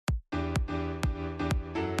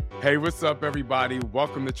Hey, what's up, everybody?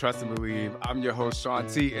 Welcome to Trust and Believe. I'm your host, Sean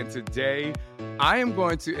T, and today I am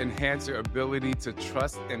going to enhance your ability to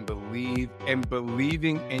trust and believe, and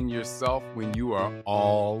believing in yourself when you are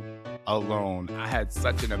all alone. I had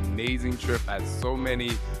such an amazing trip. I had so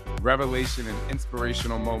many revelation and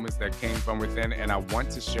inspirational moments that came from within, and I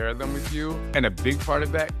want to share them with you. And a big part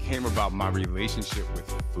of that came about my relationship with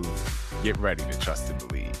food. Get ready to trust and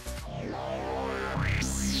believe.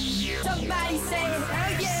 Somebody say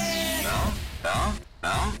hell yeah! No.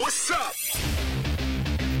 What's up?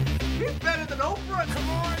 He's better than Oprah. Come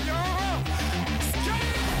on, y'all.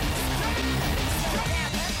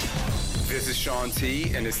 This is Sean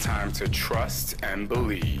T, and it's time to trust and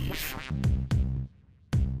believe.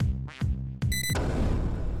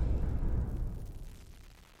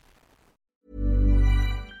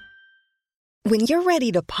 When you're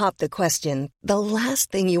ready to pop the question, the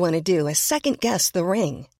last thing you want to do is second-guess the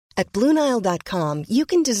ring. At BlueNile.com, you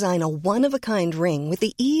can design a one-of-a-kind ring with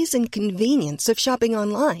the ease and convenience of shopping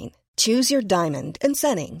online. Choose your diamond and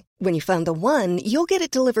setting. When you find the one, you'll get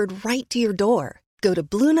it delivered right to your door. Go to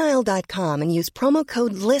BlueNile.com and use promo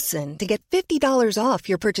code LISTEN to get $50 off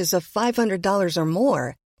your purchase of $500 or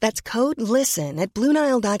more. That's code LISTEN at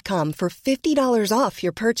BlueNile.com for $50 off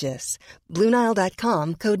your purchase.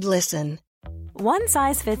 BlueNile.com, code LISTEN. One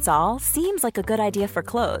size fits all seems like a good idea for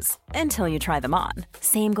clothes until you try them on.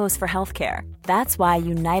 Same goes for healthcare. That's why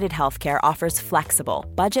United Healthcare offers flexible,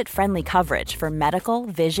 budget-friendly coverage for medical,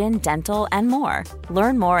 vision, dental, and more.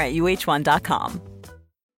 Learn more at uh1.com.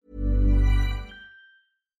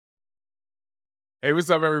 Hey, what's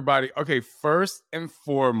up, everybody? Okay, first and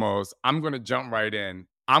foremost, I'm going to jump right in.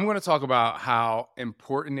 I'm going to talk about how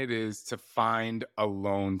important it is to find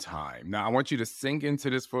alone time. Now, I want you to sink into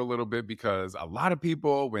this for a little bit, because a lot of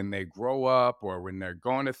people, when they grow up or when they're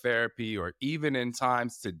going to therapy, or even in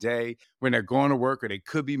times today when they're going to work, or they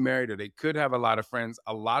could be married, or they could have a lot of friends,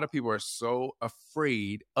 a lot of people are so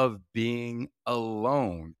afraid of being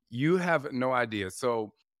alone. You have no idea.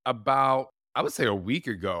 So about, I would say, a week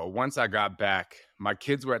ago, once I got back, my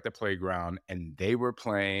kids were at the playground and they were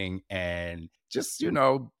playing and just,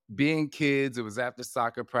 being kids. It was after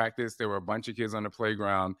soccer practice. There were a bunch of kids on the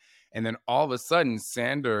playground. And then all of a sudden,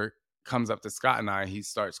 Sander comes up to Scott and I. He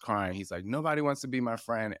starts crying. He's like, nobody wants to be my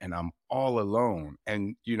friend and I'm all alone.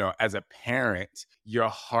 And, as a parent, your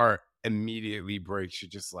heart immediately breaks. You're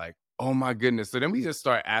just like, oh my goodness. So then we just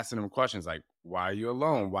start asking him questions like, why are you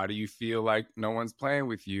alone? Why do you feel like no one's playing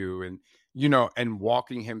with you? And, and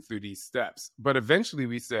walking him through these steps. But eventually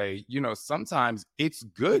we say, sometimes it's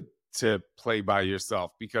good to play by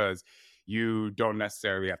yourself, because you don't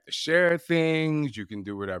necessarily have to share things. You can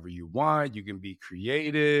do whatever you want. You can be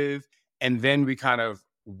creative. And then we kind of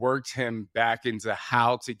worked him back into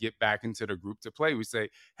how to get back into the group to play. We say,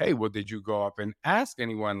 hey, well, did you go up and ask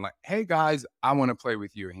anyone, like, hey guys, I want to play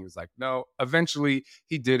with you? And he was like, no. Eventually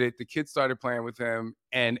he did it. The kids started playing with him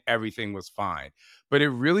and everything was fine. But it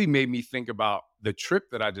really made me think about the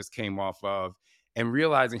trip that I just came off of, and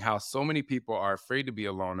realizing how so many people are afraid to be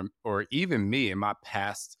alone, or even me in my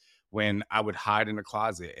past, when I would hide in a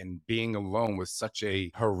closet, and being alone was such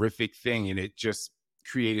a horrific thing. And it just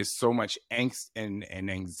created so much angst and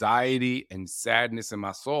anxiety and sadness in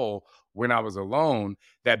my soul when I was alone,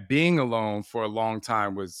 that being alone for a long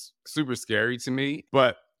time was super scary to me.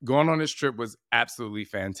 But going on this trip was absolutely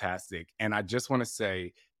fantastic. And I just want to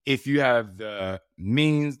say, if you have the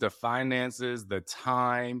means, the finances, the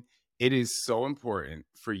time, it is so important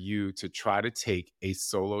for you to try to take a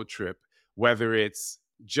solo trip, whether it's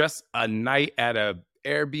just a night at a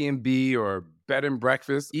Airbnb or bed and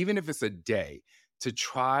breakfast, even if it's a day, to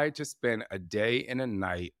try to spend a day and a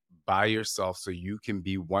night by yourself so you can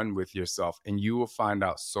be one with yourself, and you will find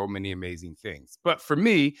out so many amazing things. But for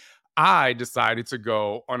me, I decided to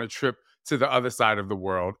go on a trip to the other side of the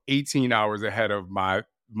world, 18 hours ahead of my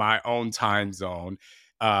own time zone,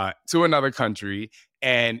 to another country.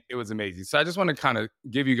 And it was amazing. So I just want to kind of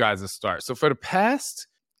give you guys a start. So for the past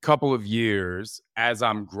couple of years, as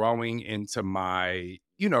I'm growing into my,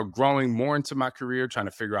 growing more into my career, trying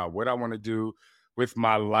to figure out what I want to do with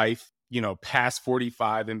my life, past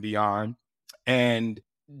 45 and beyond, and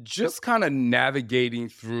just kind of navigating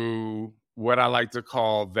through what I like to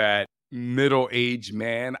call that middle-aged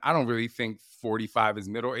man. I don't really think 45 is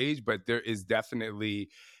middle age, but there is definitely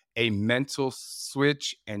a mental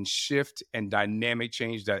switch and shift and dynamic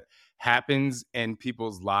change that happens in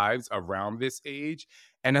people's lives around this age.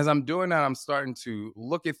 And as I'm doing that, I'm starting to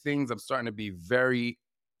look at things. I'm starting to be very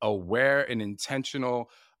aware and intentional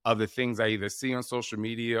of the things I either see on social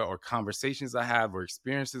media, or conversations I have, or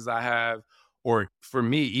experiences I have. Or for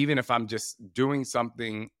me, even if I'm just doing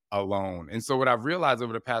something alone. And so what I've realized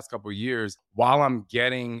over the past couple of years, while I'm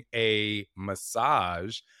getting a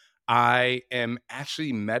massage, I am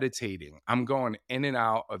actually meditating. I'm going in and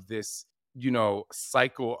out of this,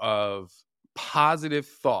 cycle of positive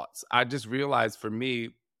thoughts. I just realized for me,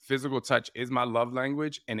 physical touch is my love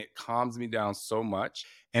language and it calms me down so much.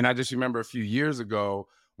 And I just remember a few years ago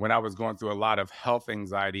when I was going through a lot of health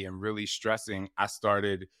anxiety and really stressing, I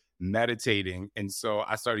started meditating. And so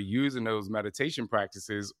I started using those meditation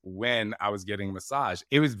practices when I was getting a massage.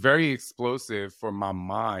 It was very explosive for my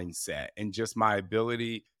mindset and just my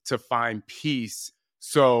ability to find peace.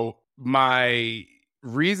 So my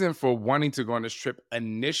reason for wanting to go on this trip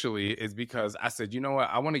initially is because I said, you know what,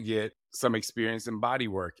 I want to get some experience in body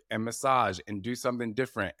work and massage and do something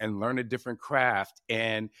different and learn a different craft.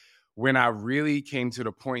 And when I really came to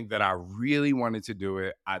the point that I really wanted to do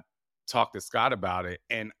it, I talked to Scott about it.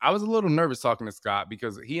 And I was a little nervous talking to Scott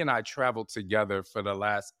because he and I traveled together for the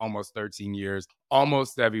last almost 13 years,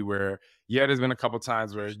 almost everywhere. Yeah, there's been a couple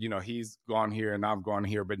times where, he's gone here and I've gone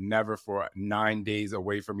here, but never for 9 days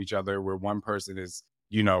away from each other where one person is,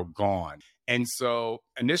 gone. And so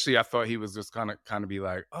initially I thought he was just kind of be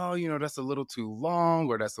like, oh, that's a little too long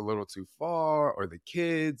or that's a little too far or the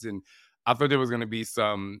kids. And I thought there was going to be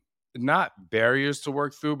some not barriers to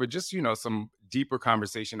work through, but just, some deeper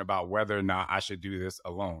conversation about whether or not I should do this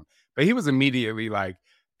alone. But he was immediately like,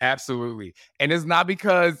 absolutely. And it's not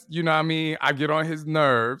because, I get on his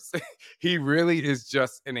nerves. He really is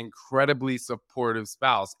just an incredibly supportive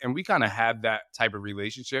spouse. And we kind of have that type of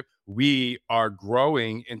relationship. We are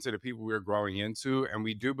growing into the people we're growing into. And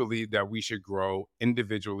we do believe that we should grow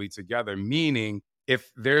individually together, meaning if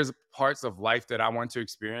there's parts of life that I want to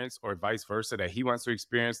experience or vice versa that he wants to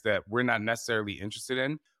experience that we're not necessarily interested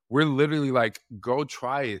in, we're literally like, go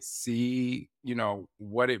try it, see,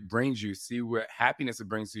 what it brings you, see what happiness it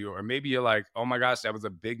brings to you. Or maybe you're like, oh my gosh, that was a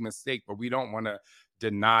big mistake, but we don't want to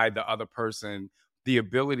deny the other person the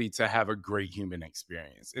ability to have a great human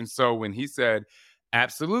experience. And so when he said,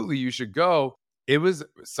 absolutely, you should go, it was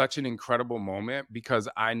such an incredible moment because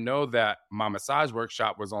I know that my massage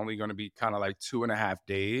workshop was only going to be kind of like 2.5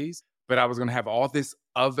 days, but I was going to have all this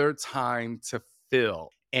other time to fill.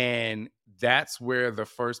 And that's where the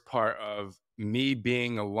first part of me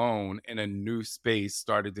being alone in a new space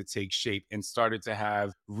started to take shape and started to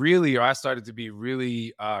have really, or I started to be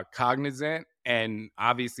really cognizant and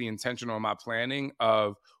obviously intentional in my planning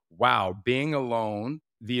of, wow, being alone,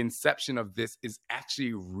 the inception of this is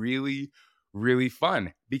actually really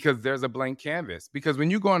fun because there's a blank canvas. Because when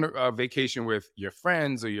you go on a vacation with your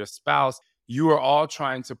friends or your spouse, you are all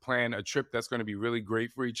trying to plan a trip that's going to be really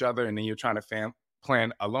great for each other. And then you're trying to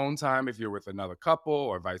plan alone time if you're with another couple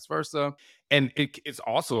or vice versa. And it's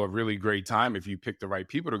also a really great time if you pick the right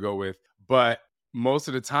people to go with. But most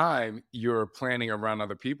of the time you're planning around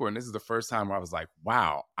other people. And this is the first time where I was like,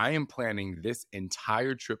 wow, I am planning this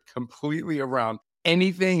entire trip completely around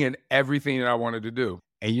anything and everything that I wanted to do.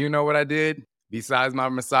 And you know what I did? Besides my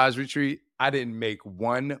massage retreat, I didn't make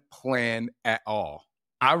one plan at all.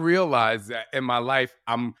 I realized that in my life,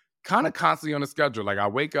 I'm kind of constantly on a schedule. Like I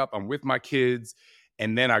wake up, I'm with my kids,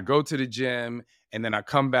 and then I go to the gym, and then I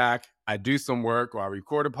come back, I do some work, or I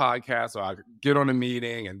record a podcast, or I get on a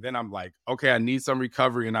meeting, and then I'm like, okay, I need some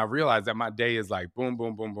recovery. And I realize that my day is like boom,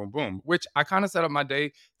 boom, boom, boom, boom, which I kind of set up my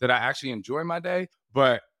day that I actually enjoy my day.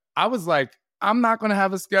 But I was like, I'm not going to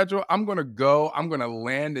have a schedule. I'm going to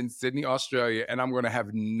land in Sydney, Australia, and I'm going to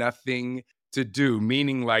have nothing to do,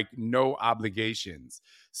 meaning like no obligations.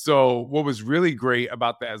 So what was really great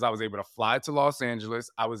about that is I was able to fly to Los Angeles.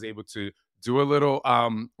 I was able to do a little,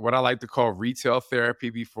 what I like to call retail therapy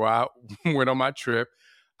before I went on my trip.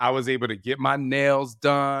 I was able to get my nails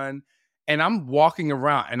done. And I'm walking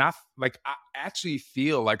around and I actually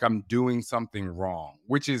feel like I'm doing something wrong,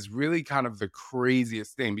 which is really kind of the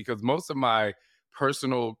craziest thing because most of my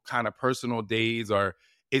personal days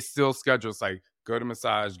it's still scheduled. It's like go to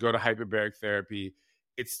massage, go to hyperbaric therapy.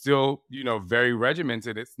 It's still, very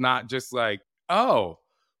regimented. It's not just like, oh,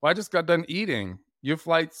 well, I just got done eating. Your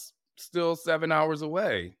flight's still 7 hours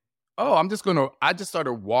away. Oh, I just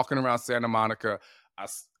started walking around Santa Monica.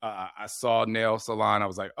 I saw a nail salon. I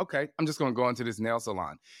was like, okay, I'm just going to go into this nail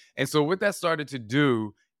salon. And so what that started to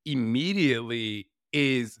do immediately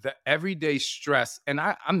is the everyday stress. And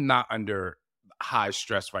I'm not under high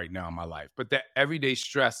stress right now in my life, but that everyday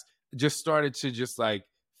stress just started to just like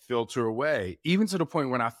filter away, even to the point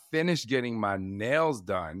when I finished getting my nails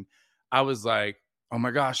done, I was like, oh my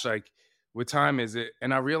gosh, like what time is it?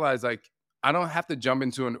 And I realized like, I don't have to jump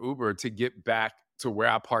into an Uber to get back to where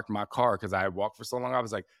I parked my car because I had walked for so long. I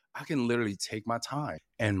was like, I can literally take my time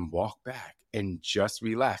and walk back and just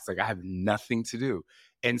relax. Like I have nothing to do.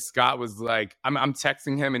 And Scott was like, I'm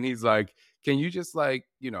texting him and he's like, can you just like,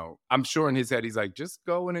 I'm sure in his head, he's like, just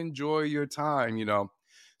go and enjoy your time.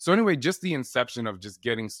 So anyway, just the inception of just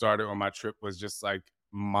getting started on my trip was just like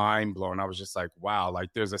mind blowing. I was just like, wow, like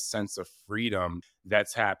there's a sense of freedom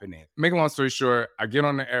that's happening. Make a long story short, I get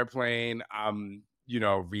on the airplane,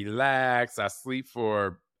 relax. I sleep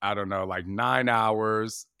for, I don't know, like 9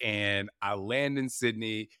 hours, and I land in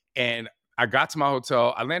Sydney. And I got to my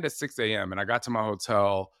hotel. I landed at 6 a.m. and I got to my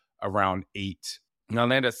hotel around 8. And I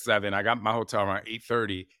landed at 7. I got my hotel around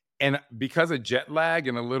 8:30. And because of jet lag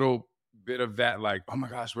and a little bit of that, like, oh my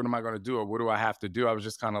gosh, what am I going to do? Or what do I have to do? I was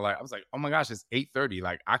just kind of like, I was like, oh my gosh, it's 8:30.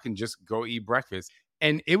 Like I can just go eat breakfast.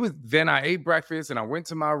 And then I ate breakfast and I went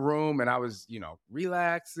to my room and I was,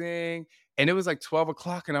 relaxing. And it was like 12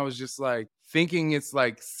 o'clock. And I was just like thinking it's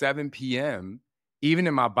like 7 p.m., even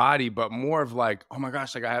in my body, but more of like, oh my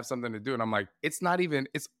gosh, like I have something to do. And I'm like, it's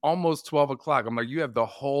almost 12 o'clock. I'm like, you have the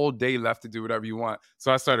whole day left to do whatever you want.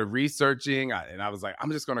 So I started researching and I was like,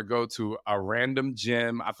 I'm just going to go to a random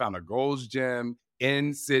gym. I found a Gold's Gym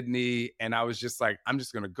in Sydney. And I was just like, I'm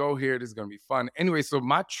just going to go here. This is going to be fun. Anyway, so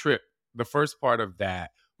my trip, the first part of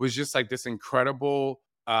that was just like this incredible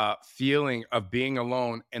feeling of being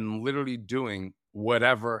alone and literally doing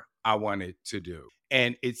whatever I wanted to do.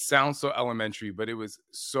 And it sounds so elementary, but it was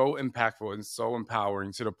so impactful and so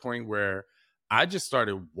empowering to the point where I just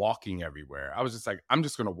started walking everywhere. I was just like, I'm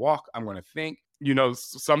just going to walk. I'm going to think.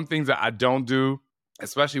 Some things that I don't do,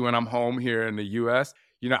 especially when I'm home here in the US,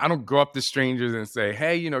 I don't go up to strangers and say,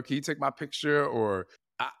 hey, can you take my picture? Or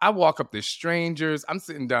I walk up to strangers. I'm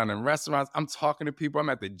sitting down in restaurants. I'm talking to people. I'm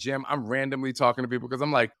at the gym. I'm randomly talking to people because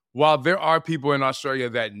I'm like, while there are people in Australia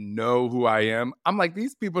that know who I am, I'm like,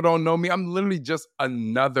 these people don't know me. I'm literally just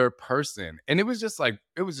another person. And it was just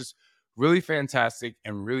really fantastic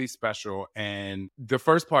and really special. And the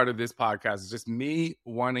first part of this podcast is just me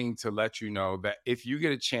wanting to let you know that if you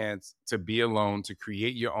get a chance to be alone, to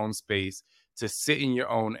create your own space, to sit in your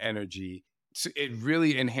own energy, it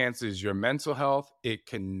really enhances your mental health. It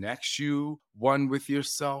connects you one with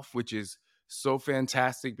yourself, which is so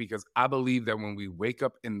fantastic because I believe that when we wake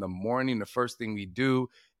up in the morning, the first thing we do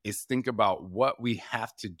is think about what we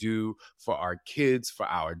have to do for our kids, for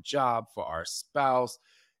our job, for our spouse.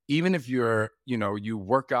 Even if you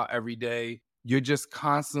work out every day, you're just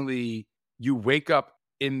constantly, you wake up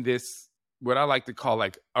in this, what I like to call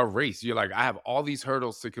like a race. You're like, I have all these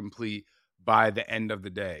hurdles to complete by the end of the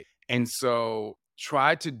day. And so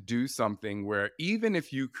try to do something where even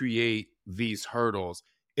if you create these hurdles,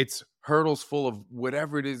 it's hurdles full of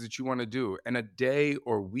whatever it is that you want to do. And a day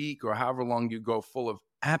or week or however long you go full of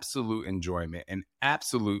absolute enjoyment and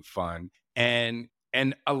absolute fun, and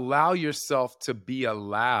allow yourself to be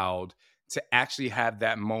allowed to actually have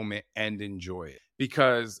that moment and enjoy it.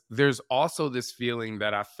 Because there's also this feeling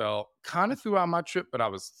that I felt kind of throughout my trip, but I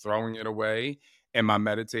was throwing it away in my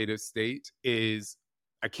meditative state, is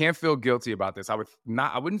I can't feel guilty about this. I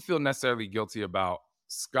wouldn't feel necessarily guilty about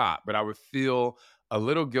Scott, but I would feel a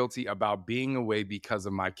little guilty about being away because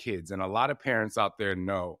of my kids. And a lot of parents out there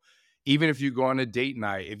know, even if you go on a date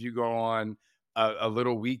night, if you go on a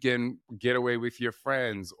little weekend getaway with your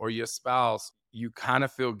friends or your spouse, you kind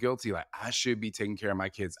of feel guilty. Like, I should be taking care of my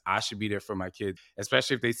kids. I should be there for my kids,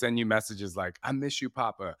 especially if they send you messages like, I miss you,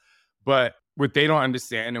 Papa. But what they don't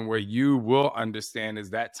understand, and where you will understand, is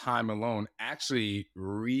that time alone actually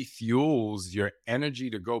refuels your energy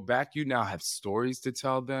to go back. You now have stories to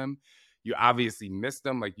tell them. You obviously miss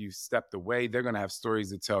them, like you stepped away. They're going to have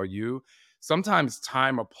stories to tell you. Sometimes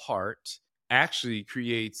time apart actually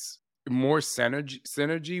creates more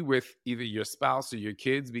synergy with either your spouse or your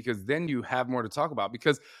kids, because then you have more to talk about.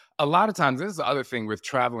 Because a lot of times, this is the other thing with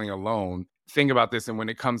traveling alone. Think about this. And when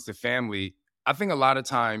it comes to family, I think a lot of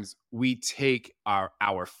times we take our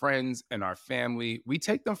friends and our family, we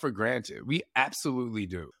take them for granted. We absolutely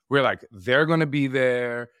do. We're like, they're going to be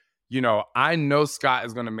there. I know Scott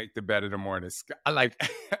is going to make the bed in the morning. I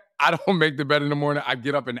don't make the bed in the morning. I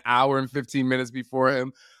get up an hour and 15 minutes before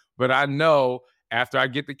him. But I know after I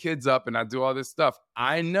get the kids up and I do all this stuff,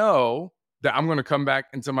 I know that I'm going to come back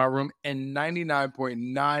into my room, and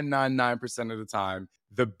 99.999% of the time,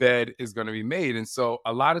 the bed is going to be made. And so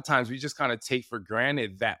a lot of times we just kind of take for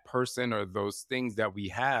granted that person or those things that we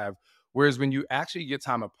have. Whereas when you actually get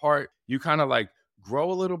time apart, you kind of like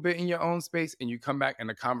grow a little bit in your own space, and you come back and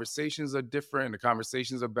the conversations are different. The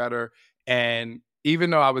conversations are better. And even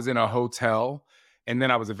though I was in a hotel and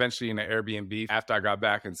then I was eventually in an Airbnb after I got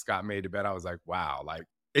back and Scott made the bed, I was like, wow, like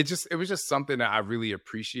it was just something that I really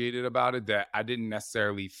appreciated about it that I didn't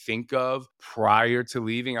necessarily think of prior to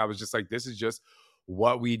leaving. I was just like, this is just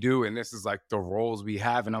what we do. And this is like the roles we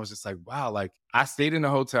have. And I was just like, wow, like I stayed in a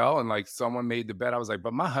hotel and like someone made the bed. I was like,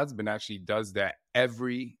 but my husband actually does that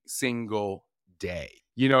every single day.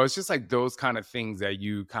 It's just like those kind of things that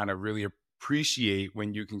you kind of really appreciate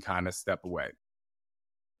when you can kind of step away.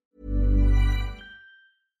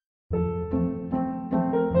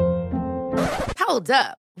 Hold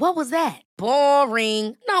up. What was that?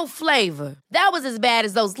 Boring. No flavor. That was as bad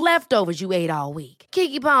as those leftovers you ate all week.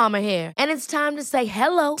 Keke Palmer here. And it's time to say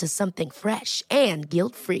hello to something fresh and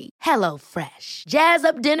guilt-free. Hello Fresh. Jazz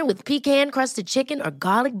up dinner with pecan-crusted chicken or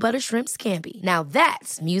garlic butter shrimp scampi. Now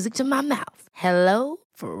that's music to my mouth. Hello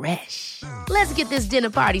Fresh. Let's get this dinner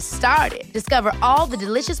party started. Discover all the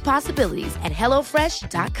delicious possibilities at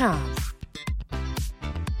hellofresh.com.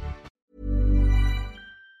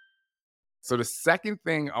 So the second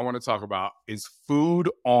thing I want to talk about is food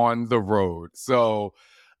on the road. So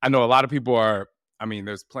I know a lot of people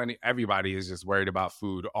there's everybody is just worried about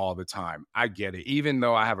food all the time. I get it. Even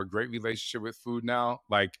though I have a great relationship with food now,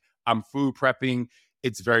 like I'm food prepping,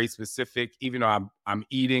 it's very specific. Even though I'm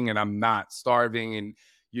eating and I'm not starving, and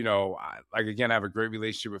I have a great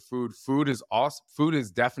relationship with food. Food is awesome. Food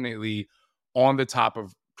is definitely on the top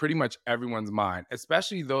of pretty much everyone's mind,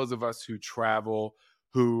 especially those of us who travel,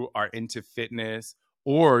 who are into fitness,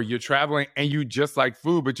 or you're traveling and you just like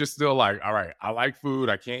food, but you're still like, all right, I like food.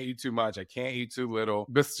 I can't eat too much. I can't eat too little.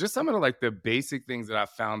 But it's just some of the basic things that I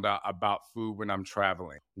found out about food when I'm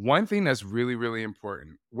traveling. One thing that's really, really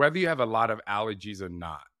important, whether you have a lot of allergies or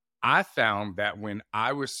not, I found that when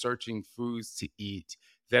I was searching foods to eat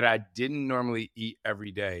that I didn't normally eat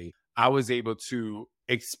every day, I was able to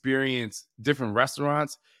experience different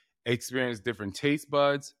restaurants, experience different taste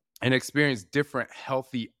buds, and experience different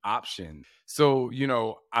healthy options. So,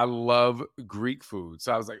 I love Greek food.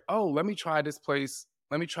 So I was like, oh, let me try this place.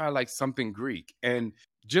 Let me try like something Greek. And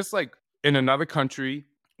just like in another country,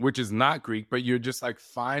 which is not Greek, but you're just like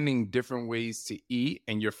finding different ways to eat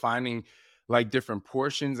and you're finding like different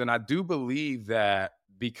portions. And I do believe that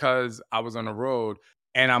because I was on the road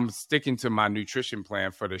and I'm sticking to my nutrition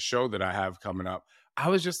plan for the show that I have coming up, I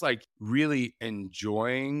was just like really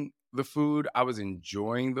enjoying the food. I was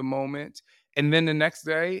enjoying the moment. And then the next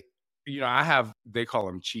day, they call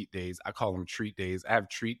them cheat days. I call them treat days. I have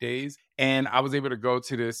treat days. And I was able to go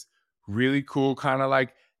to this really cool kind of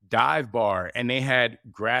like dive bar, and they had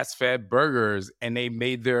grass-fed burgers and they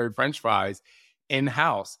made their French fries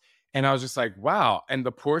in-house. And I was just like, wow. And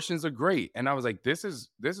the portions are great. And I was like, this is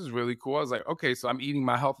really cool. I was like, okay, so I'm eating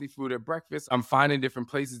my healthy food at breakfast. I'm finding different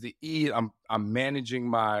places to eat. I'm managing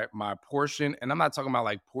my portion. And I'm not talking about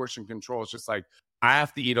like portion control. It's just like I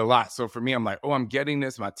have to eat a lot. So for me, I'm like, oh, I'm getting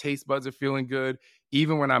this. My taste buds are feeling good.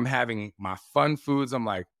 Even when I'm having my fun foods, I'm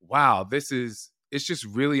like, wow, it's just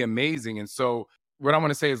really amazing. And so what I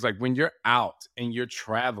want to say is like when you're out and you're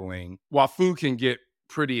traveling, while food can get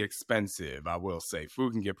pretty expensive, I will say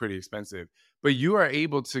food can get pretty expensive, but you are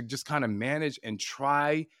able to just kind of manage and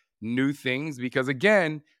try new things because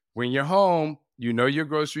again, when you're home, your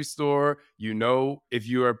grocery store, if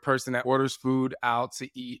you're a person that orders food out to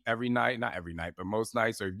eat every night, not every night, but most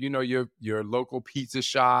nights, or your local pizza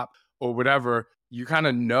shop or whatever, you kind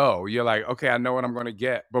of know, you're like, okay, I know what I'm going to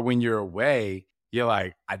get. But when you're away, you're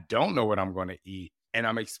like, I don't know what I'm going to eat. And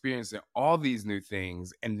I'm experiencing all these new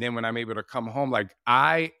things. And then when I'm able to come home, like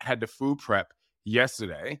I had the food prep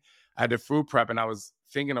yesterday. I had the food prep and I was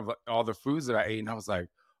thinking of all the foods that I ate. And I was like,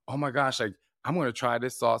 oh my gosh, like I'm going to try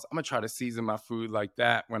this sauce. I'm going to try to season my food like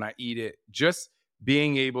that when I eat it. Just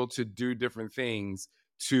being able to do different things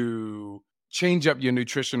to change up your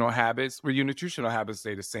nutritional habits, where your nutritional habits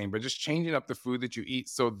stay the same, but just changing up the food that you eat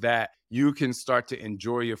so that you can start to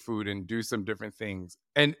enjoy your food and do some different things.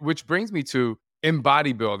 And which brings me to, in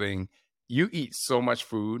bodybuilding, you eat so much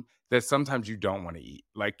food that sometimes you don't want to eat.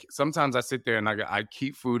 Like sometimes I sit there and I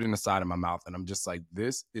keep food in the side of my mouth and I'm just like,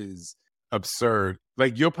 this is absurd.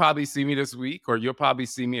 Like you'll probably see me this week, or you'll probably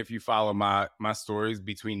see me if you follow my stories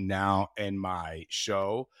between now and my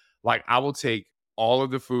show. Like I will take all of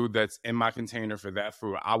the food that's in my container for that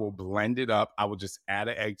food. I will blend it up. I will just add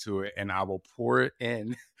an egg to it and I will pour it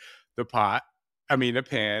in the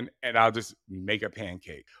pan, and I'll just make a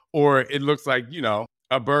pancake. Or it looks like,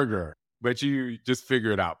 a burger, but you just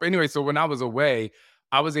figure it out. But anyway, so when I was away,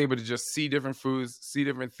 I was able to just see different foods, see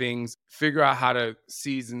different things, figure out how to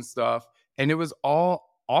season stuff. And it was all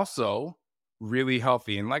also really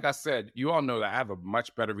healthy. And like I said, you all know that I have a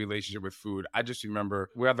much better relationship with food. I just remember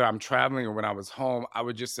whether I'm traveling or when I was home, I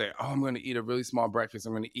would just say, oh, I'm going to eat a really small breakfast.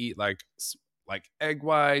 I'm going to eat like egg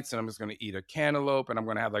whites, and I'm just going to eat a cantaloupe, and I'm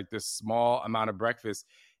going to have like this small amount of breakfast.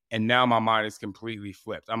 And now my mind is completely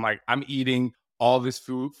flipped. I'm like, I'm eating all this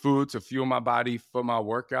food to fuel my body for my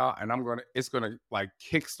workout, and it's gonna like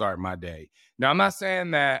kickstart my day. Now, I'm not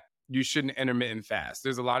saying that you shouldn't intermittent fast.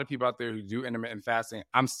 There's a lot of people out there who do intermittent fasting.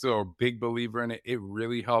 I'm still a big believer in it. It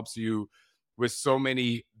really helps you with so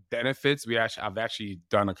many benefits. I've actually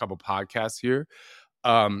done a couple podcasts here.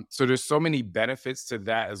 So there's so many benefits to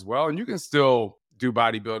that as well. And you can still do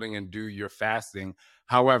bodybuilding and do your fasting.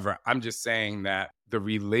 However, I'm just saying that the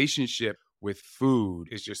relationship with food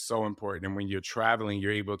is just so important. And when you're traveling,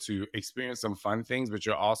 you're able to experience some fun things, but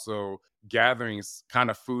you're also gathering kind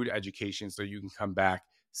of food education so you can come back,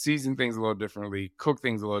 season things a little differently, cook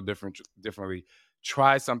things a little differently,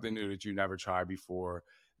 try something new that you never tried before.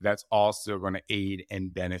 That's all still going to aid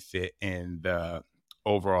and benefit in the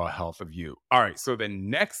overall health of you. All right. So the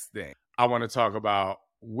next thing I want to talk about,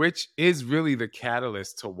 which is really the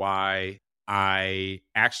catalyst to why I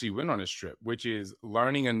actually went on this trip, which is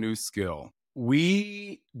learning a new skill.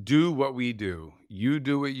 We do what we do. You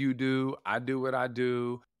do what you do. I do what I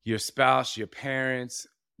do. Your spouse, your parents,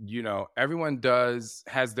 everyone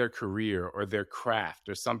has their career or their craft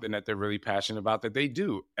or something that they're really passionate about that they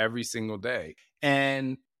do every single day.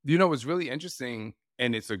 And, what's really interesting,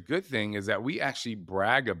 and it's a good thing, is that we actually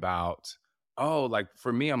brag about, like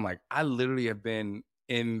for me, I'm like, I literally have been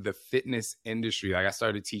in the fitness industry. Like I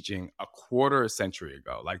started teaching a quarter a century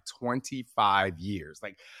ago, like 25 years.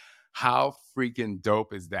 Like how freaking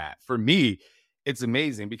dope is that? For me, it's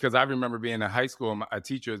amazing because I remember being in high school and a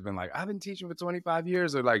teacher has been like, I've been teaching for 25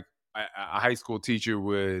 years. Or like a high school teacher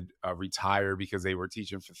would retire because they were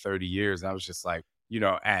teaching for 30 years. And I was just like,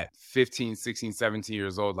 at 15, 16, 17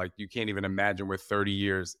 years old, like you can't even imagine what 30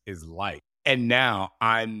 years is like. And now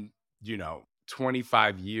I'm,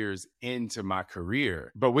 25 years into my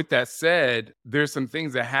career. But with that said, there's some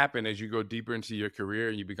things that happen as you go deeper into your career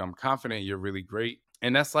and you become confident, you're really great.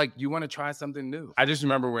 And that's like, you want to try something new. I just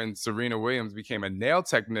remember when Serena Williams became a nail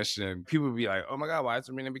technician, people would be like, oh my God, why is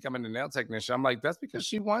Serena becoming a nail technician? I'm like, that's because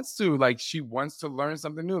she wants to. Like, she wants to learn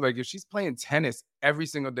something new. Like, if she's playing tennis every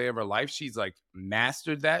single day of her life, she's like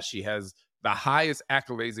mastered that. She has the highest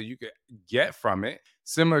accolades that you could get from it.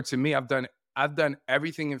 Similar to me, I've done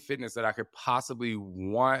everything in fitness that I could possibly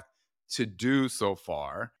want to do so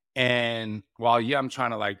far. And while, I'm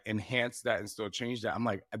trying to like enhance that and still change that, I'm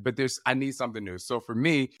like, but I need something new. So for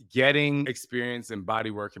me, getting experience in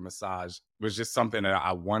body work and massage was just something that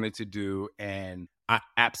I wanted to do. And I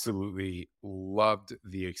absolutely loved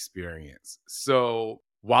the experience. So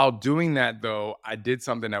while doing that, though, I did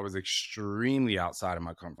something that was extremely outside of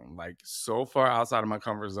my comfort zone, like so far outside of my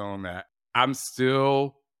comfort zone that I'm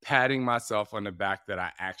still patting myself on the back that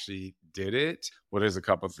I actually did it. Well, there's a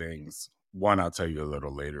couple things. One, I'll tell you a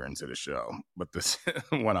little later into the show, but this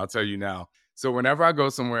one I'll tell you now. So whenever I go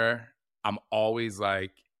somewhere, I'm always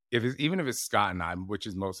like, even if it's Scott and I, which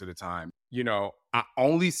is most of the time, I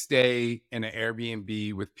only stay in an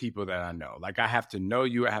Airbnb with people that I know. Like I have to know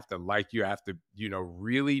you, I have to like you, I have to,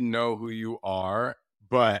 really know who you are.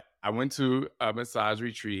 But I went to a massage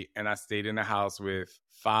retreat and I stayed in a house with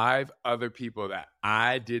 5 other people that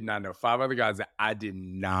I did not know, 5 other guys that I did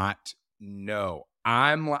not know.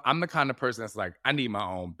 I'm the kind of person that's like, I need my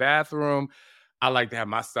own bathroom. I like to have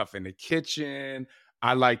my stuff in the kitchen.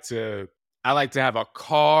 I like to have a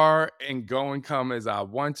car and go and come as I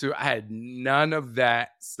want to. I had none of that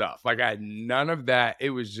stuff. Like I had none of that.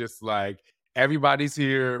 It was just like, everybody's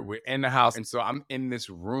here. We're in the house. And so I'm in this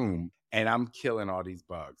room and I'm killing all these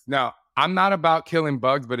bugs. Now, I'm not about killing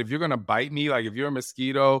bugs, but if you're going to bite me, like if you're a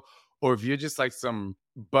mosquito or if you're just like some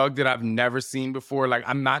bug that I've never seen before, like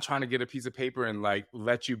I'm not trying to get a piece of paper and like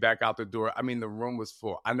let you back out the door. I mean, the room was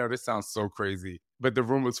full. I know this sounds so crazy, but the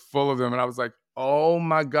room was full of them. And I was like, oh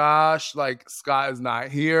my gosh, like Scott is not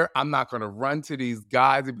here. I'm not going to run to these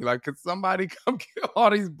guys and be like, could somebody come kill all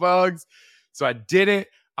these bugs? So I did it.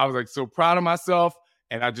 I was like so proud of myself.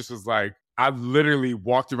 And I just was like, I've literally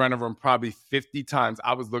walked around the room probably 50 times.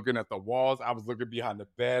 I was looking at the walls. I was looking behind the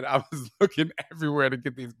bed. I was looking everywhere to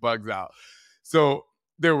get these bugs out. So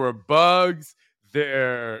there were bugs.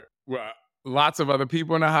 There were lots of other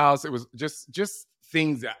people in the house. It was just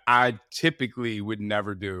things that I typically would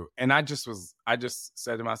never do. And I just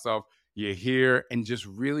said to myself, you're here, and just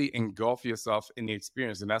really engulf yourself in the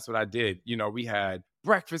experience. And that's what I did. We had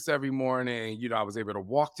breakfast every morning. I was able to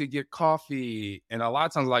walk to get coffee. And a lot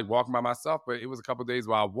of times I like walking by myself, but it was a couple of days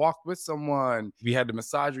where I walked with someone. We had the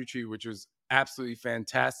massage retreat, which was absolutely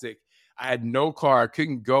fantastic. I had no car. I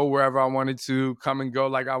couldn't go wherever I wanted to, come and go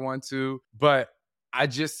like I want to. But I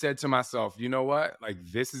just said to myself, you know what? Like,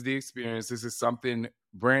 this is the experience. This is something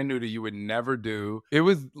brand new that you would never do. It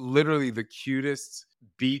was literally the cutest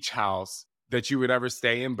beach house that you would ever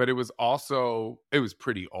stay in, but it was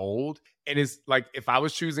pretty old. And it's like, if I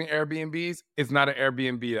was choosing Airbnbs, it's not an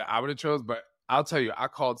Airbnb that I would have chose. But I'll tell you, I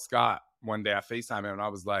called Scott one day. I FaceTime him and I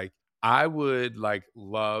was like, I would like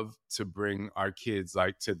love to bring our kids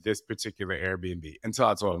like to this particular Airbnb, until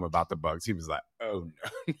I told him about the bugs. He was like, oh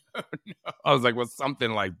no, no, no. I was like, well, something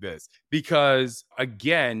like this. Because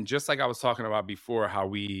again, just like I was talking about before, how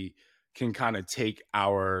we can kind of take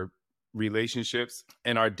our relationships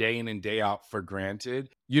and our day in and day out for granted.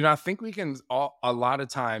 I think we can a lot of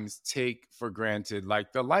times take for granted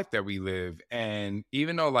like the life that we live. And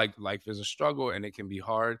even though like life is a struggle and it can be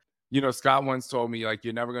hard, Scott once told me, like,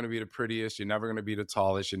 you're never going to be the prettiest. You're never going to be the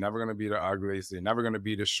tallest. You're never going to be the ugliest. You're never going to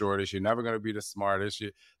be the shortest. You're never going to be the smartest.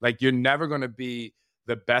 You're never going to be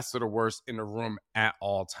the best or the worst in the room at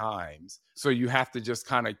all times. So you have to just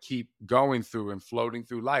kind of keep going through and floating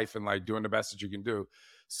through life and like doing the best that you can do.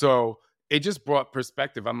 So it just brought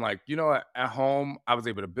perspective. I'm like, at home, I was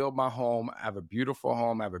able to build my home. I have a beautiful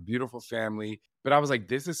home. I have a beautiful family. But I was like,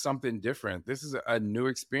 this is something different. This is a new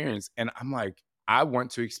experience. And I'm like, I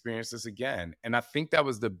want to experience this again. And I think that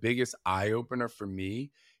was the biggest eye opener for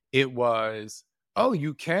me. It was, oh,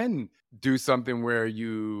 you can do something where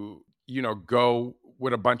go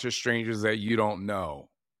with a bunch of strangers that you don't know.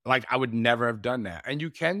 Like, I would never have done that. And you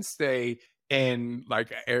can stay in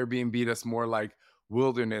like an Airbnb that's more like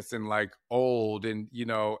wilderness and like old and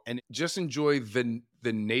and just enjoy the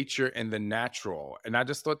nature and the natural. And I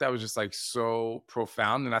just thought that was just like so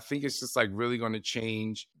profound. And I think it's just like really going to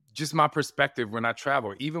change just my perspective when I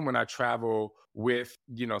travel, even when I travel with,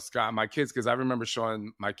 Scott and my kids, because I remember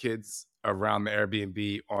showing my kids around the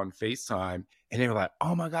Airbnb on FaceTime and they were like,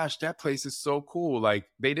 oh my gosh, that place is so cool. Like,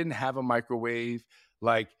 they didn't have a microwave.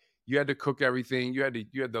 Like, you had to cook everything. You had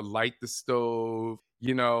to light the stove,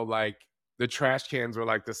 like the trash cans were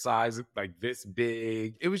like the size of like this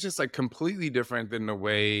big. It was just like completely different than the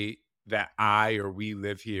way that we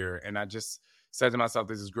live here. And I just said to myself,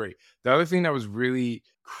 this is great. The other thing that was really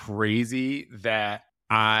crazy that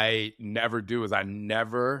I never do is I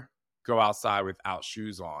never go outside without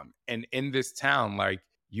shoes on. And in this town, like,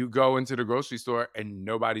 you go into the grocery store and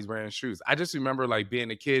nobody's wearing shoes. I just remember like being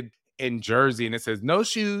a kid in Jersey and it says no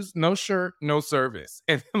shoes, no shirt, no service.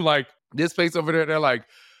 And like this place over there, they're like,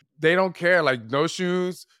 they don't care. Like, no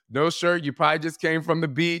shoes, no shirt. You probably just came from the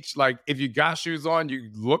beach. Like, if you got shoes on,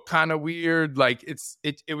 you look kind of weird. Like,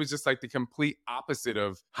 it was just like the complete opposite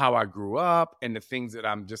of how I grew up and the things that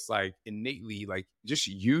I'm just like innately like just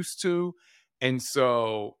used to. And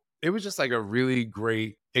so it was just like a really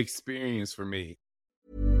great experience for me.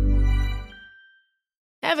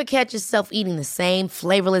 Ever catch yourself eating the same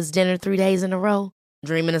flavorless dinner 3 days in a row?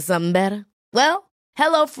 Dreaming of something better? Well,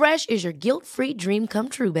 HelloFresh is your guilt-free dream come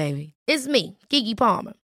true, baby. It's me, Keke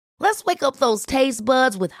Palmer. Let's wake up those taste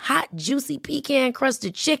buds with hot, juicy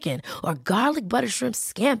pecan-crusted chicken or garlic butter shrimp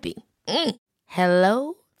scampi.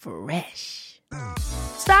 Hello Fresh.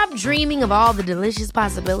 Stop dreaming of all the delicious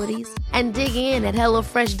possibilities and dig in at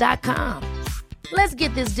HelloFresh.com. Let's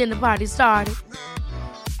get this dinner party started.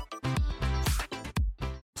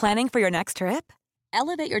 Planning for your next trip?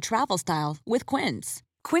 Elevate your travel style with Quince.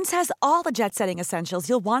 Quince has all the jet-setting essentials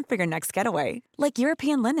you'll want for your next getaway, like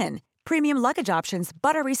European linen, premium luggage options,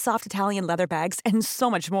 buttery soft Italian leather bags, and so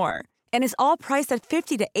much more. And is all priced at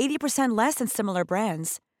 50 to 80% less than similar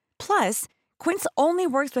brands. Plus, Quince only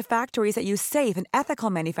works with factories that use safe and ethical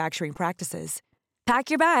manufacturing practices.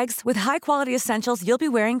 Pack your bags with high-quality essentials you'll be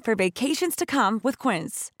wearing for vacations to come with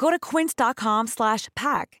Quince. Go to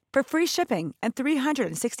quince.com/pack for free shipping and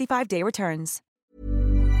 365-day returns.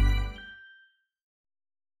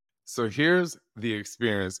 So here's the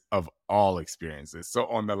experience of all experiences. So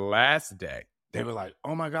on the last day, they were like,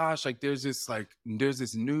 oh my gosh, like there's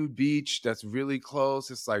this new beach that's really close.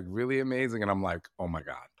 It's like really amazing. And I'm like, oh my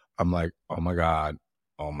God. I'm like, oh my God.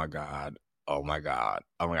 Oh my God. Oh my God.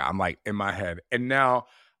 Oh my God. I'm like in my head. And now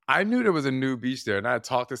I knew there was a new beach there. And I had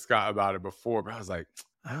talked to Scott about it before, but I was like,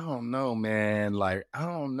 I don't know, man. Like, I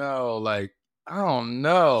don't know. Like, I don't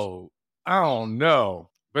know. I don't know.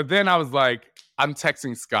 But then I was like, I'm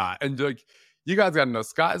texting Scott. And like, you guys got to know,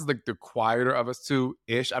 Scott is like the quieter of us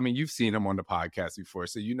two-ish. I mean, you've seen him on the podcast before,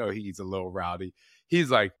 so you know he's a little rowdy. He's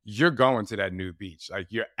like, you're going to that new beach. Like,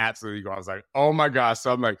 you're absolutely going. I was like, oh my gosh.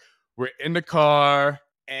 So I'm like, we're in the car.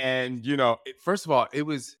 And, first of all, it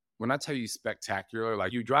was, when I tell you spectacular,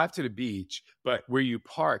 like you drive to the beach, but where you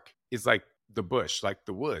park is like the bush, like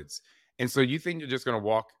the woods. And so you think you're just going to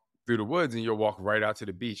walk through the woods and you'll walk right out to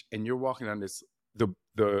the beach. And you're walking on this,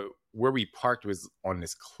 the where we parked was on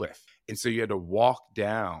this cliff. And so you had to walk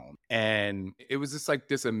down. And it was just like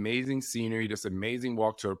this amazing scenery, this amazing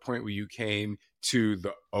walk to a point where you came to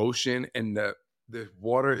the ocean and the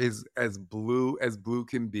water is as blue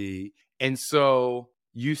can be. And so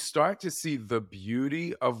you start to see the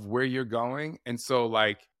beauty of where you're going. And so,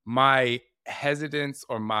 like, my hesitance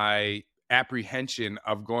or my apprehension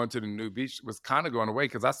of going to the new beach was kind of going away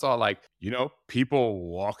because I saw, like, people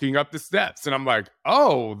walking up the steps. And I'm like,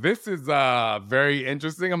 oh, this is very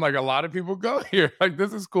interesting. I'm like, a lot of people go here. Like,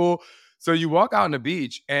 this is cool. So you walk out on the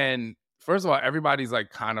beach, and first of all, everybody's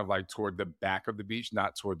like kind of like toward the back of the beach,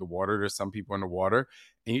 not toward the water. There's some people in the water,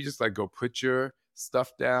 and you just like go put your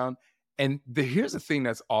stuff down. And here's the thing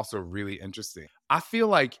that's also really interesting. I feel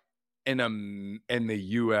like in the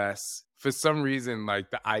US, for some reason,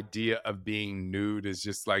 like the idea of being nude is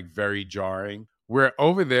just like very jarring. Where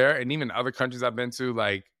over there, and even other countries I've been to,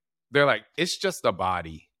 like they're like, it's just a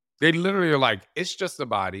body. They literally are like, it's just a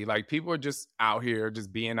body. Like, people are just out here,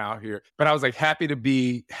 just being out here. But I was like happy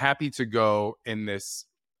to go in this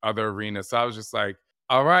other arena. So I was just like,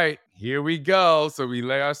 all right, here we go. So we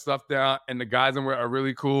lay our stuff down, and the guys in there are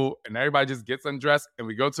really cool, and everybody just gets undressed, and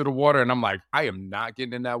we go to the water, and I'm like, I am not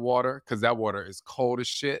getting in that water because that water is cold as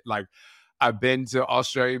shit. Like, I've been to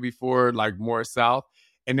Australia before, like more south,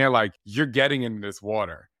 and they're like, you're getting in this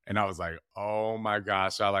water. And I was like, oh my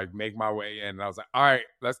gosh. I like make my way in, and I was like, all right,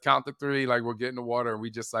 let's count to 3. Like, we'll get in the water, and we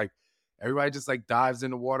just like, everybody just like dives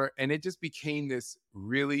in the water. And it just became this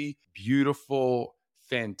really beautiful,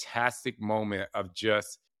 fantastic moment of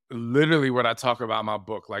just literally what I talk about in my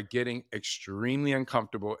book, like getting extremely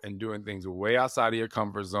uncomfortable and doing things way outside of your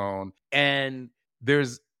comfort zone. And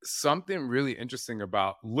there's something really interesting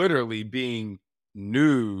about literally being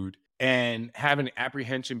nude and having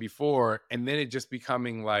apprehension before, and then it just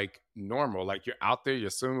becoming like normal. Like, you're out there, you're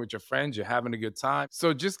swimming with your friends, you're having a good time. So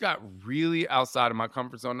it just got really outside of my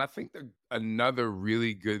comfort zone. And I think that another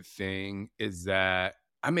really good thing is that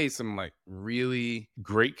I made some like really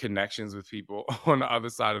great connections with people on the other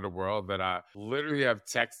side of the world that I literally have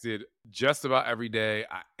texted just about every day.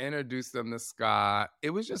 I introduced them to Scott. It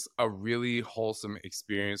was just a really wholesome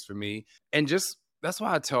experience for me. And just that's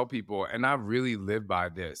why I tell people, and I really live by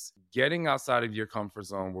this, getting outside of your comfort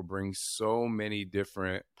zone will bring so many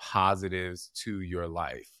different positives to your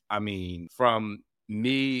life. I mean, from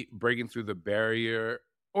me breaking through the barrier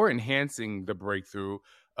or enhancing the breakthrough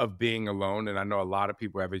of being alone, and I know a lot of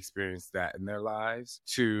people have experienced that in their lives,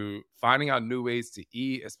 to finding out new ways to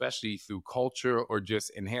eat, especially through culture, or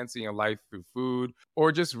just enhancing your life through food,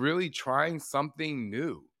 or just really trying something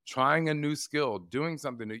new, trying a new skill, doing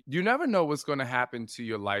something new. You never know what's going to happen to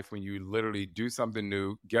your life when you literally do something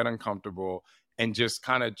new, get uncomfortable, and just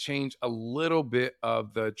kind of change a little bit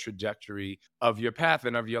of the trajectory of your path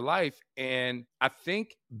and of your life. And I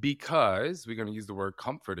think because we're going to use the word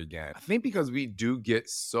comfort again, I think because we do get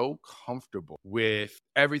so comfortable with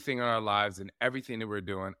everything in our lives and everything that we're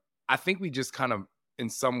doing, I think we just kind of in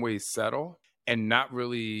some ways settle and not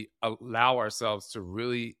really allow ourselves to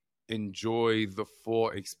really enjoy the full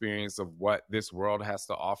experience of what this world has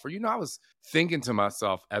to offer. I was thinking to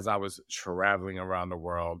myself as I was traveling around the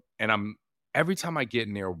world, and every time I get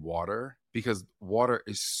near water, because water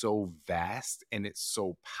is so vast and it's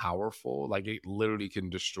so powerful, like it literally can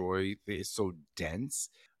destroy, it's so dense.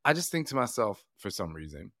 I just think to myself, for some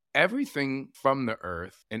reason, everything from the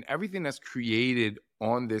earth and everything that's created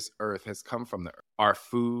on this earth has come from the earth. Our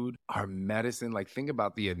food, our medicine, like think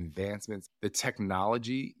about the advancements, the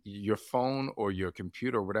technology, your phone or your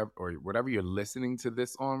computer or whatever you're listening to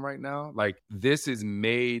this on right now. Like, this is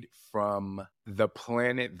made from the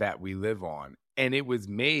planet that we live on. And it was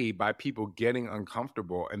made by people getting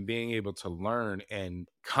uncomfortable and being able to learn and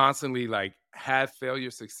constantly like have failure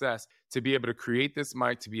success to be able to create this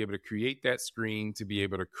mic, to be able to create that screen, to be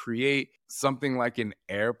able to create something like an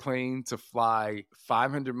airplane to fly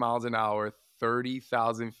 500 miles an hour,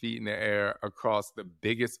 30,000 feet in the air across the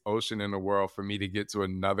biggest ocean in the world for me to get to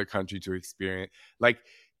another country to experience. Like,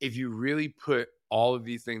 if you really put all of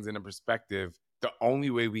these things into perspective, the only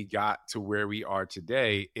way we got to where we are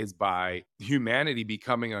today is by humanity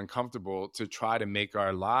becoming uncomfortable to try to make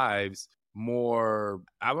our lives more,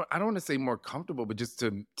 I don't want to say more comfortable, but just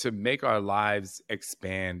to make our lives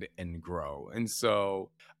expand and grow. And so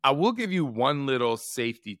I will give you one little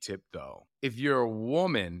safety tip though. If you're a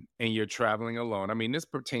woman and you're traveling alone, I mean, this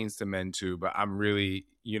pertains to men too, but I'm really,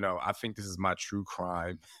 I think this is my true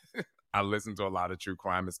crime. I listen to a lot of true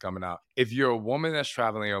crime that's coming out. If you're a woman that's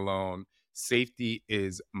traveling alone, safety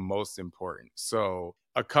is most important. So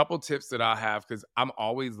a couple tips that I have, because I'm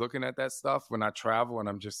always looking at that stuff when I travel, and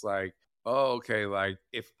I'm just like, oh, okay, like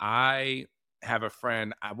if I have a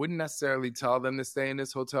friend, I wouldn't necessarily tell them to stay in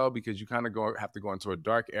this hotel because you kind of have to go into a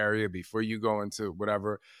dark area before you go into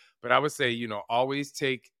whatever. But I would say, always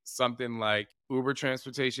take something like Uber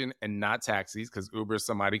transportation and not taxis, because Uber,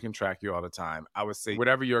 somebody can track you all the time. I would say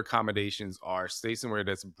whatever your accommodations are, stay somewhere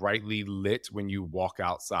that's brightly lit when you walk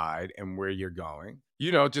outside and where you're going.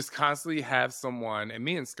 Just constantly have someone, and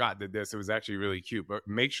me and Scott did this. It was actually really cute, but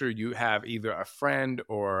make sure you have either a friend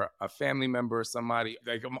or a family member or somebody.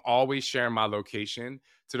 Like, I'm always sharing my location,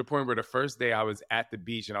 to the point where the first day I was at the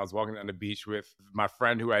beach and I was walking down the beach with my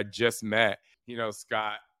friend who I just met.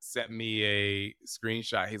 Scott sent me a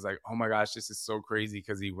screenshot. He's like, oh my gosh, this is so crazy,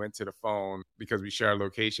 because he went to the phone because we share a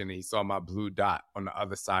location and he saw my blue dot on the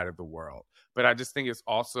other side of the world. But I just think it's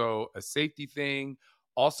also a safety thing.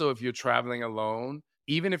 Also, if you're traveling alone,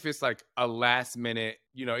 even if it's like a last minute,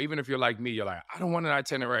 even if you're like me, you're like, I don't want an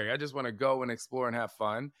itinerary. I just want to go and explore and have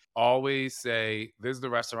fun. Always say, this is the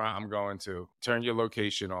restaurant I'm going to. Turn your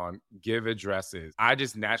location on, give addresses. I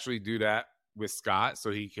just naturally do that with Scott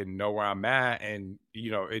so he can know where I'm at, and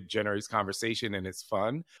it generates conversation and it's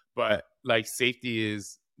fun. But like, safety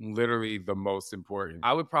is literally the most important.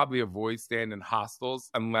 I would probably avoid staying in hostels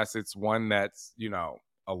unless it's one that's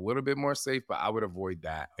a little bit more safe, but I would avoid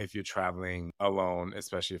that if you're traveling alone,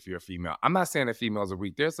 especially if you're a female. I'm not saying that females are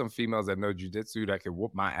weak. There's some females that know jujitsu that can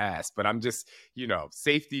whoop my ass, but I'm just,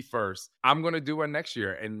 safety first. I'm going to do one next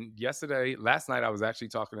year. And last night, I was actually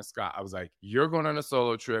talking to Scott. I was like, you're going on a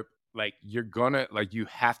solo trip. Like, you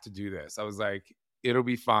have to do this. I was like, it'll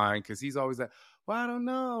be fine. Cause he's always like, well, I don't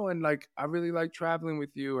know. And like, I really like traveling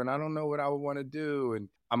with you and I don't know what I would want to do. And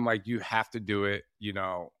I'm like, you have to do it.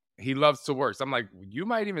 He loves to work. So I'm like, you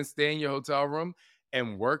might even stay in your hotel room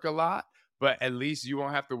and work a lot, but at least you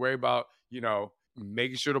won't have to worry about,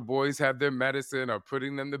 making sure the boys have their medicine or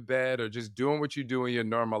putting them to bed or just doing what you do in your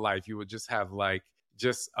normal life. You would just have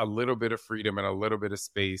just a little bit of freedom and a little bit of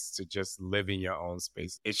space to just live in your own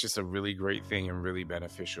space. It's just a really great thing and really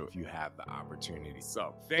beneficial if you have the opportunity.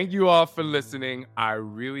 So thank you all for listening. I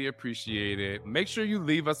really appreciate it. Make sure you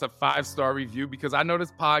leave us a 5-star review, because I know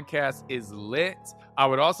this podcast is lit. I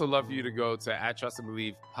would also love for you to go to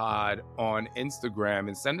 @TrustAndBeliefPod on Instagram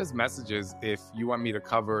and send us messages if you want me to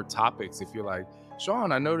cover topics. If you're like,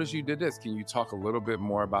 Sean, I noticed you did this. Can you talk a little bit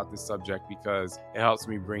more about this subject? Because it helps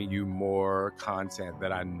me bring you more content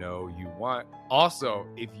that I know you want. Also,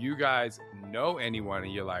 if you guys know anyone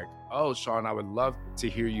and you're like, oh, Sean, I would love to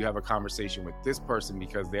hear you have a conversation with this person,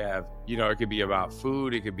 because they have, it could be about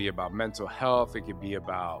food, it could be about mental health, it could be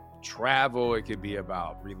about travel, it could be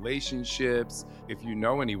about relationships. If you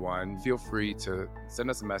know anyone, feel free to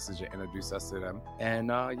send us a message and introduce us to them.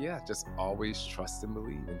 And just always trust and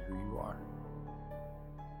believe in who you are.